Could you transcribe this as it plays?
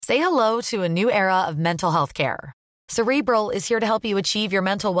Say hello to a new era of mental health care. Cerebral is here to help you achieve your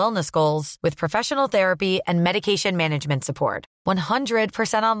mental wellness goals with professional therapy and medication management support.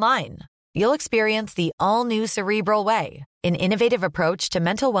 100% online. You'll experience the all-new Cerebral Way, an innovative approach to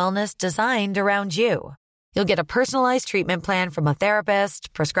mental wellness designed around you. You'll get a personalized treatment plan from a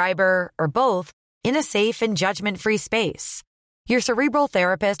therapist, prescriber, or both in a safe and judgment-free space. Your Cerebral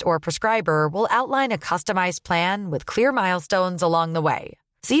therapist or prescriber will outline a customized plan with clear milestones along the way,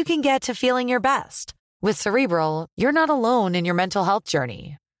 so you can get to feeling your best. With Cerebral, you're not alone in your mental health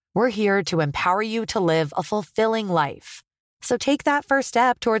journey. We're here to empower you to live a fulfilling life. So take that first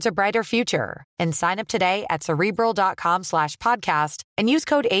step towards a brighter future and sign up today at Cerebral.com/podcast and use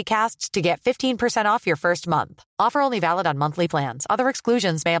code ACAST to get 15% off your first month. Offer only valid on monthly plans. Other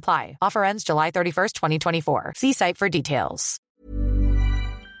exclusions may apply. Offer ends July 31st, 2024. See site for details.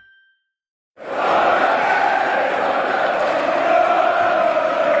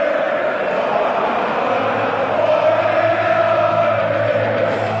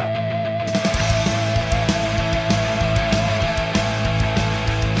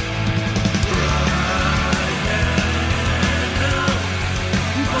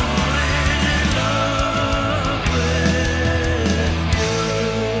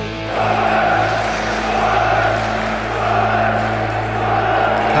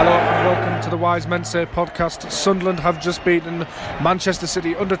 The Wise Men Say podcast. Sunderland have just beaten Manchester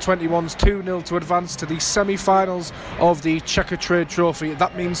City under-21s 2-0 to advance to the semi-finals of the Checker Trade Trophy.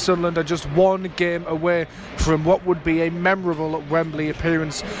 That means Sunderland are just one game away from what would be a memorable Wembley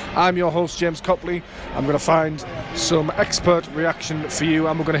appearance. I'm your host, James Copley. I'm going to find some expert reaction for you,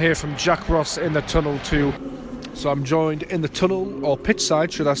 and we're going to hear from Jack Ross in the tunnel too. So I'm joined in the tunnel, or pitch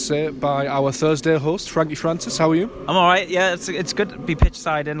side should I say, by our Thursday host, Frankie Francis. How are you? I'm alright, yeah, it's good to be pitch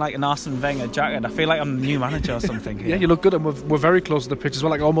side in like an Arsene Wenger jacket. I feel like I'm the new manager or something. Yeah, you look good, and we're very close to the pitch as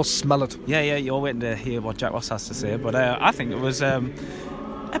well. I can almost smell it. Yeah, you're waiting to hear what Jack Ross has to say, but I think it was a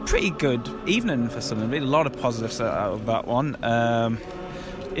pretty good evening for Sunderland. Really, a lot of positives out of that one.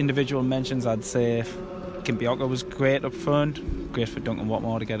 Individual mentions, I'd say Kimpioka was great up front, great for Duncan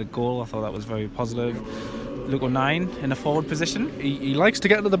Watmore to get a goal. I thought that was very positive. Luke O'Nien in a forward position. He likes to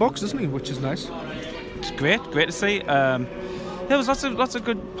get into the box, doesn't he? Which is nice. It's great to see. There was lots of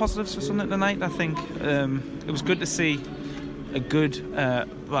good positives for Sunderland tonight. I think it was good to see a good.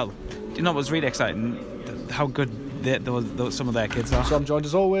 Well, you know what was really exciting? How good some of their kids are. So I'm joined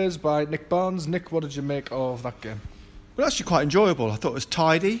as always by Nick Barnes. Nick, what did you make of that game? Well, actually quite enjoyable. I thought it was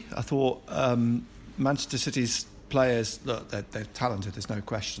tidy. I thought Manchester City's players, look, they're talented. There's no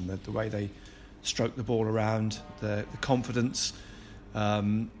question. The way they stroke the ball around, the confidence.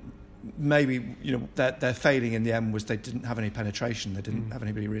 Maybe their failing in the end was they didn't have any penetration. They didn't have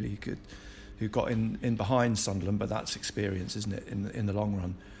anybody really who got in behind Sunderland. But that's experience, isn't it? In the long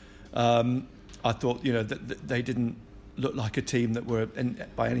run, I thought that they didn't look like a team that were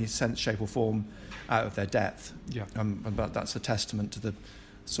by any sense, shape or form out of their depth. Yeah, but that's a testament to the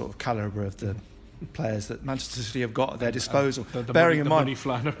sort of calibre of the players that Manchester City have got at their disposal. Bearing in mind,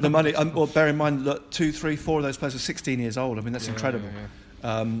 look, 2, 3, 4 of those players are 16 years old. I mean, that's incredible.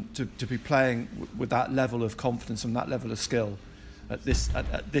 Yeah. To be playing with that level of confidence and that level of skill at this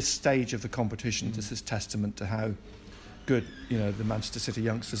stage of the competition, this is testament to how good the Manchester City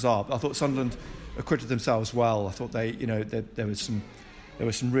youngsters are. But I thought Sunderland acquitted themselves well. I thought there was some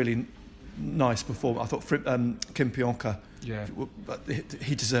really nice performance. I thought Kimpioka,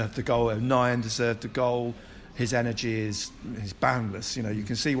 he deserved the goal. O'Nien deserved the goal. His energy is boundless. You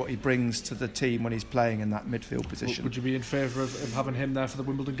can see what he brings to the team when he's playing in that midfield position. Would you be in favour of having him there for the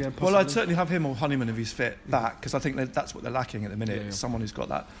Wimbledon game? Possibly? Well, I'd certainly have him or Honeyman if he's fit back, because I think that's what they're lacking at the minute. Yeah. Someone who's got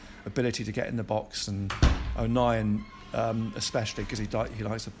that ability to get in the box, and O'Nien especially, because he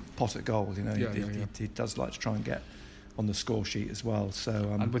likes to pot at goal. He does like to try and get on the score sheet as well. So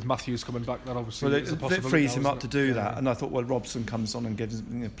and with Matthews coming back, that obviously is a possibility. It frees him up to do that. And I thought, Robson comes on and gives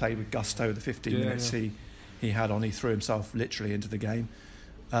played with gusto the 15 minutes he had on. He threw himself literally into the game.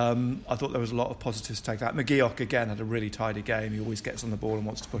 I thought there was a lot of positives to take out. McGeoch again had a really tidy game. He always gets on the ball and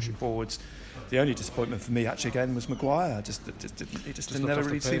wants to push it forwards. The only disappointment for me actually again was Maguire. He never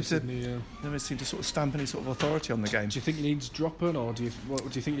really seemed to sort of stamp any sort of authority on the game. Do you think he needs dropping, or do you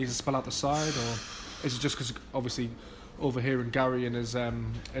think he needs to spell out the side, or is it just because obviously overhearing Gary in his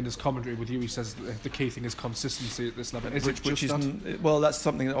commentary with you, he says the key thing is consistency at this level. That's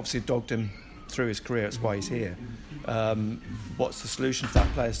something that obviously dogged him through his career. That's why he's here. What's the solution for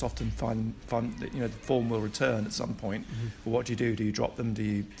that? Players often find that the form will return at some point. But what do you do? Do you drop them?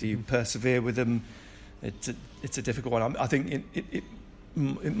 Do you persevere with them? It's a difficult one. I think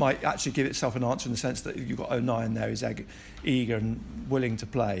it might actually give itself an answer in the sense that you've got O'Nien there who's eager and willing to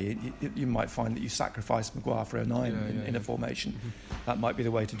play. You might find that you sacrifice Maguire for O'Nien in a formation. That might be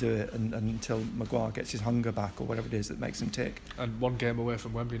the way to do it, and until Maguire gets his hunger back or whatever it is that makes him tick. And one game away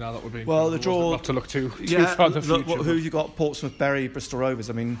from Wembley now, that would be the draw. Not to look too far in the future. Who you got? Portsmouth, Bury, Bristol Rovers.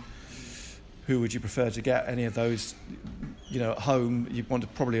 I mean, who would you prefer to get? Any of those? At home, you'd want to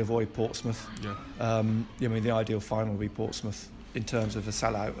probably avoid Portsmouth. I mean, the ideal final would be Portsmouth in terms of a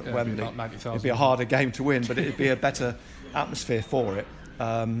sellout at Wembley. It'd be a harder game to win, but it'd be a better atmosphere for it.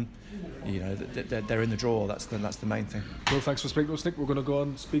 They're in the draw. That's the main thing. Well, thanks for speaking to us, Nick. We're going to go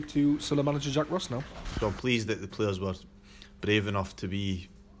and speak to Sunderland manager Jack Ross now. So I'm pleased that the players were brave enough to be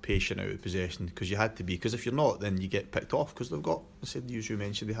patient out of possession, because you had to be. Because if you're not, then you get picked off, because they've got, I said, you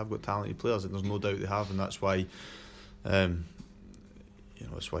mentioned, they have got talented players, and there's no doubt they have, and that's why.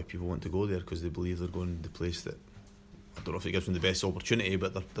 That's why people want to go there, because they believe they're going to the place that, I don't know if it gives them the best opportunity,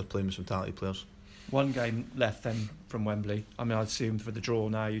 but they're playing with some talented players. One game left then from Wembley. I mean, I assumed for the draw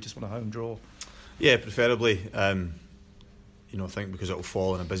now you just want a home draw. Yeah, preferably. I think because it will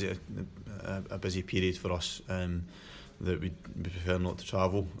fall in a busy period for us, that we prefer not to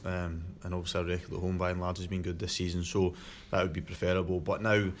travel. And obviously our record at home by and large has been good this season, so that would be preferable. But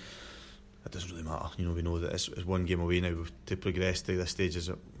now it doesn't really matter. We know that it's one game away now. To progress to this stage,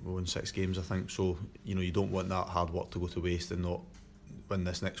 we've won 6 games, I think. So you don't want that hard work to go to waste and not win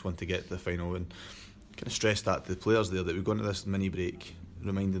this next one to get to the final. And kind of stress that to the players there, that we're going to this mini break,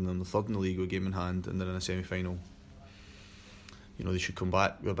 reminding them they're third in the league with a game in hand and they're in a semi-final. They should come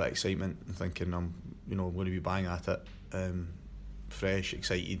back with a bit of excitement and thinking I'm going to be bang at it, fresh,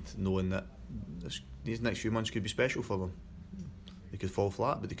 excited, knowing that these next few months could be special for them. They could fall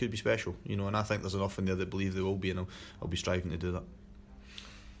flat, but they could be special, and I think there's enough in there that believe they will be, and I'll be striving to do that.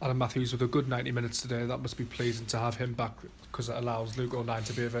 Adam Matthews with a good 90 minutes today. That must be pleasing to have him back, because it allows Luke O'Nien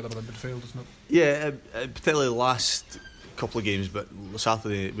to be available in midfield, doesn't it? Yeah, particularly the last couple of games, but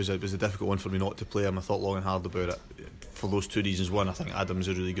Saturday was a difficult one for me not to play him. I thought long and hard about it for those 2 reasons. One, I think Adam's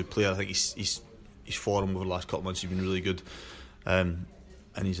a really good player. I think his form over the last couple of months has been really good.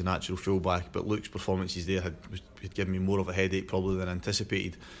 And he's a natural fullback, but Luke's performances there had given me more of a headache probably than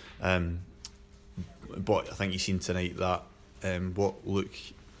anticipated. But I think you've seen tonight that what Luke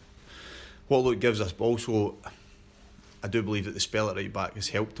gives us, but also I do believe that the spell at right back has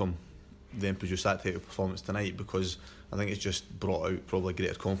helped him then produce that type of performance tonight, because I think it's just brought out probably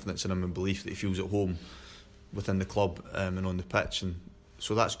greater confidence in him and belief that he feels at home within the club and on the pitch. And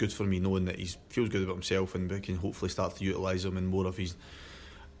so that's good for me, knowing that he feels good about himself, and we can hopefully start to utilise him in more of his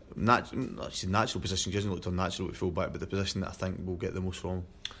natural position. He hasn't looked unnatural at full-back, but the position that I think will get the most from him.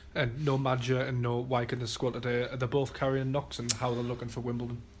 And no Madger and no Wyke in the squad today. Are they both carrying knocks, and how they're looking for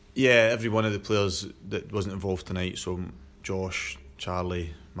Wimbledon? Yeah, every one of the players that wasn't involved tonight, so Josh,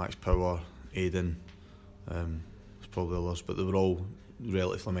 Charlie, Max Power, Aidan, there's probably others, but they were all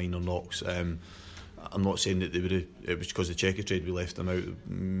relatively minor knocks. I'm not saying that it was because of the Checkatrade we left them out.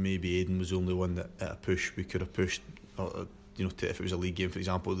 Maybe Aidan was the only one that at a push we could have pushed, if it was a league game, for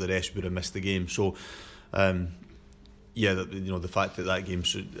example, the rest would have missed the game. So the fact that game,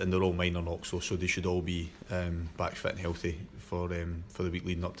 and they're all minor knocks, so they should all be back fit and healthy for the week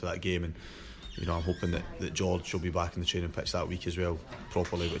leading up to that game. And I'm hoping that George will be back in the training pitch that week as well,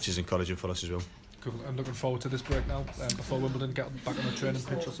 properly, which is encouraging for us as well. Cool. I'm looking forward to this break now, before Wimbledon get back on the training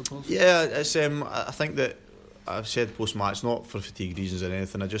pitch, I suppose. Yeah, it's I think that I've said post-match, not for fatigue reasons or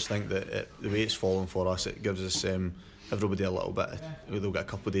anything, I just think that the way it's fallen for us, it gives us everybody a little bit, they'll get a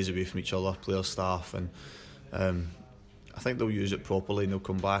couple of days away from each other, players, staff, and I think they'll use it properly and they'll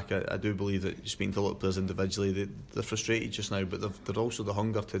come back. I do believe that speaking to a lot of players individually, they're frustrated just now, but they're also, the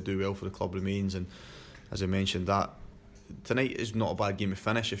hunger to do well for the club remains. And as I mentioned, that tonight is not a bad game to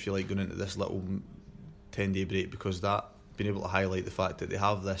finish, if you like, going into this little 10-day break, because that, being able to highlight the fact that they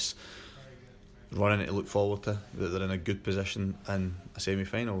have this running to look forward to, that they're in a good position in a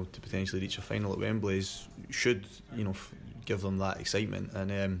semi-final to potentially reach a final at Wembley, should give them that excitement.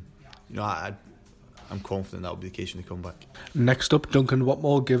 And I'm confident that will be the case when they come back. Next up, Duncan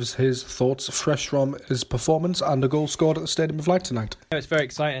Watmore gives his thoughts fresh from his performance and a goal scored at the Stadium of Light tonight. It's very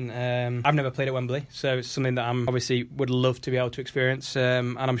exciting. I've never played at Wembley, so it's something that I'm obviously would love to be able to experience,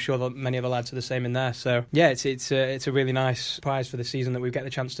 and I'm sure that many of the lads are the same in there. So yeah, it's a really nice prize for the season that we get the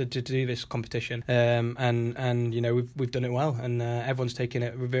chance to do this competition, and we've done it well, and everyone's taking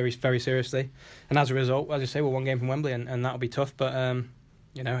it very, very seriously. And as a result, as I say, we're one game from Wembley, and that'll be tough, but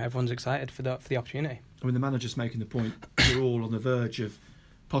everyone's excited for the opportunity. I mean, the manager's making the point, you're all on the verge of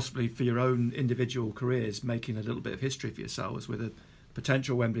possibly for your own individual careers making a little bit of history for yourselves with a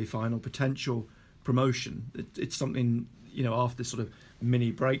potential Wembley final, potential promotion. It's something, after this sort of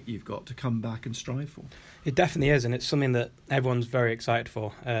mini break you've got to come back and strive for. It definitely is, and it's something that everyone's very excited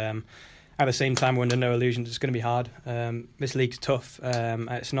for. At the same time, we're under no illusions it's going to be hard. This league's tough.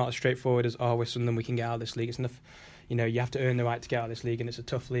 It's not as straightforward as, we're something we can get out of this league. It's enough, you have to earn the right to get out of this league, and it's a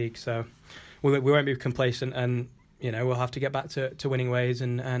tough league. So we won't be complacent, and we'll have to get back to winning ways,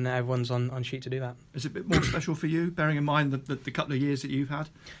 and everyone's on sheet to do that. Is it a bit more special for you, bearing in mind the couple of years that you've had?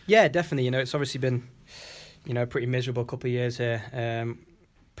 Yeah, definitely. It's obviously been, a pretty miserable couple of years here.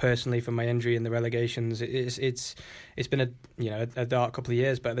 Personally, from my injury and the relegations, it's been a dark couple of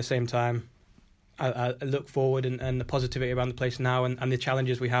years, but at the same time, I look forward and the positivity around the place now, and the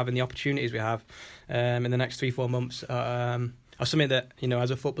challenges we have and the opportunities we have in the next 3-4 months are something that, as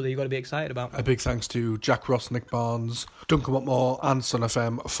a footballer, you've got to be excited about. A big thanks to Jack Ross, Nick Barnes, Duncan Watmore and Sun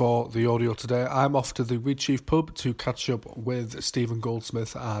FM for the audio today. I'm off to the Wheatsheaf pub to catch up with Stephen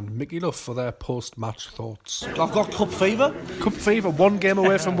Goldsmith and Mickey Luff for their post-match thoughts. I've got cup fever. Cup fever, one game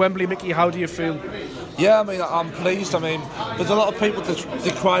away from Wembley. Mickey, how do you feel? Yeah, I'm pleased. There's a lot of people that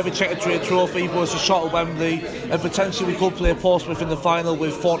decry the Checker Trade Trophy, but it's a shot at Wembley, and potentially we could play Portsmouth in the final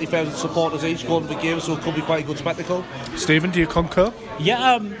with 40,000 supporters each going to the game, so it could be quite a good spectacle. Stephen, do you concur?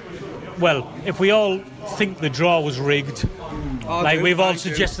 Yeah, well, if we all think the draw was rigged, we've all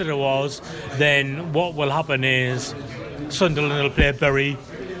suggested it was, then what will happen is Sunderland will play Bury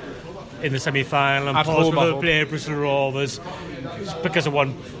in the semi-final, and Portsmouth will play Bristol Rovers because of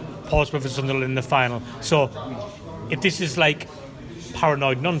one Portsmouth and Sunderland in the final. So if this is like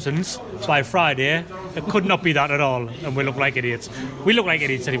paranoid nonsense, by Friday it could not be that at all, and we look like idiots. We look like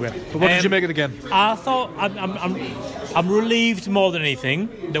idiots anyway. But what did you make it again? I thought I'm relieved more than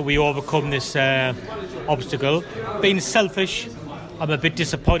anything that we overcome this obstacle. Being selfish, I'm a bit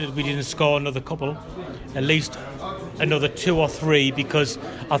disappointed we didn't score another couple, at least another 2 or 3, because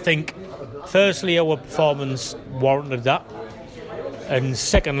I think firstly our performance warranted that, and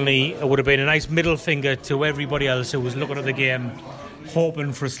secondly it would have been a nice middle finger to everybody else who was looking at the game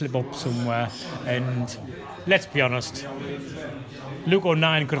hoping for a slip up somewhere. And let's be honest, Luke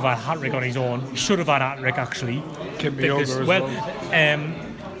O'Nien could have had a hat-trick on his own. He should have had a hat-trick actually, because,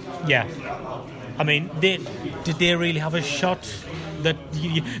 did they really have a shot? That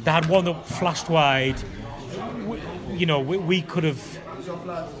they had one that flashed wide. We could have.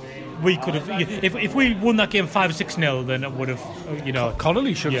 If we won that game 5-6-0, then it would have.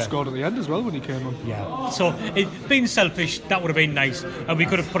 Connolly should have scored at the end as well when he came on. Yeah. So being selfish, that would have been nice, and we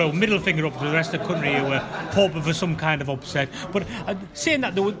could have put our middle finger up to the rest of the country who were hoping for some kind of upset. But saying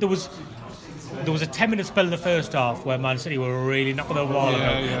that, there was a 10-minute spell in the first half where Man City were really knocking the ball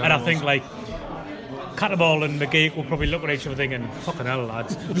about, and I think Cattermall and McGee will probably look at each other thinking, fucking hell,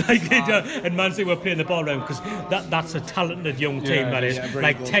 lads. And Man City were playing the ball around, because that's a talented young team, that is.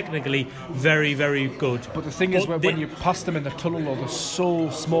 Technically very, very good. But the thing is, when you pass them in the tunnel, they're so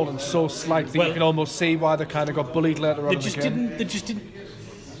small and so slight that you can almost see why they kind of got bullied later on in the game. They just didn't.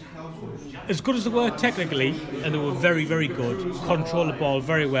 As good as they were technically, and they were very, very good, controlled the ball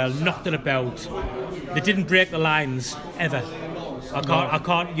very well, knocked it about. They didn't break the lines, ever. I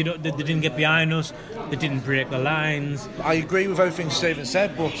can't, they didn't get behind us, they didn't break the lines. I agree with everything Stephen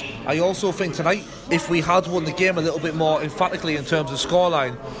said, but I also think tonight, if we had won the game a little bit more emphatically in terms of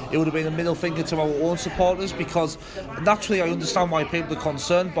scoreline, it would have been a middle finger to our own supporters, because naturally I understand why people are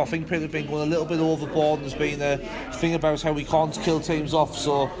concerned, but I think people have been going a little bit overboard, and there's been a thing about how we can't kill teams off,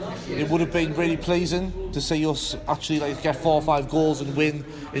 so it would have been really pleasing to see us actually get 4 or 5 goals and win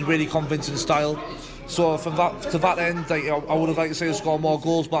in really convincing style. So from to that end, I would have liked to see us score more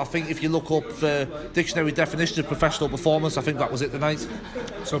goals, but I think if you look up the dictionary definition of professional performance, I think that was it tonight.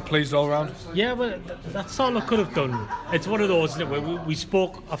 So pleased all round? Yeah, but that's all I could have done. It's one of those, isn't it, where we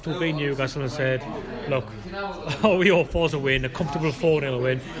spoke after we beat Newcastle and said, look, we all forced a win, a comfortable 4-0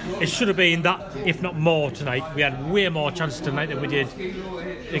 win. It should have been that, if not more, tonight. We had way more chances tonight than we did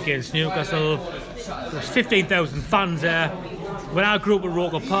against Newcastle. There was 15,000 fans there. When I grew up at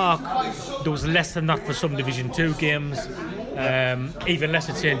Roker Park, there was less than that for some Division 2 games, even less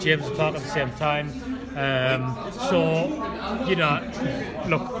at St James's Park at the same time.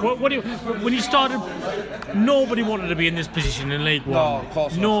 Look, when you started, nobody wanted to be in this position in League One. No, of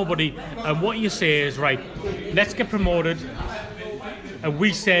course not. Nobody. And what you say is, right, let's get promoted. And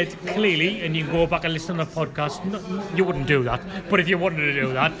we said clearly, and you can go back and listen to the podcast, you wouldn't do that, but if you wanted to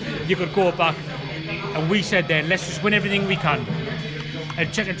do that, you could go back, and we said then, let's just win everything we can.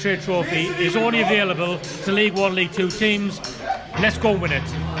 And Checker Trade Trophy is only available to League 1, League 2 teams. Let's go and win it.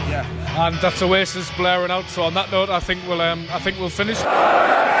 Yeah. And that's Oasis blaring out, so on that note, I think we'll finish.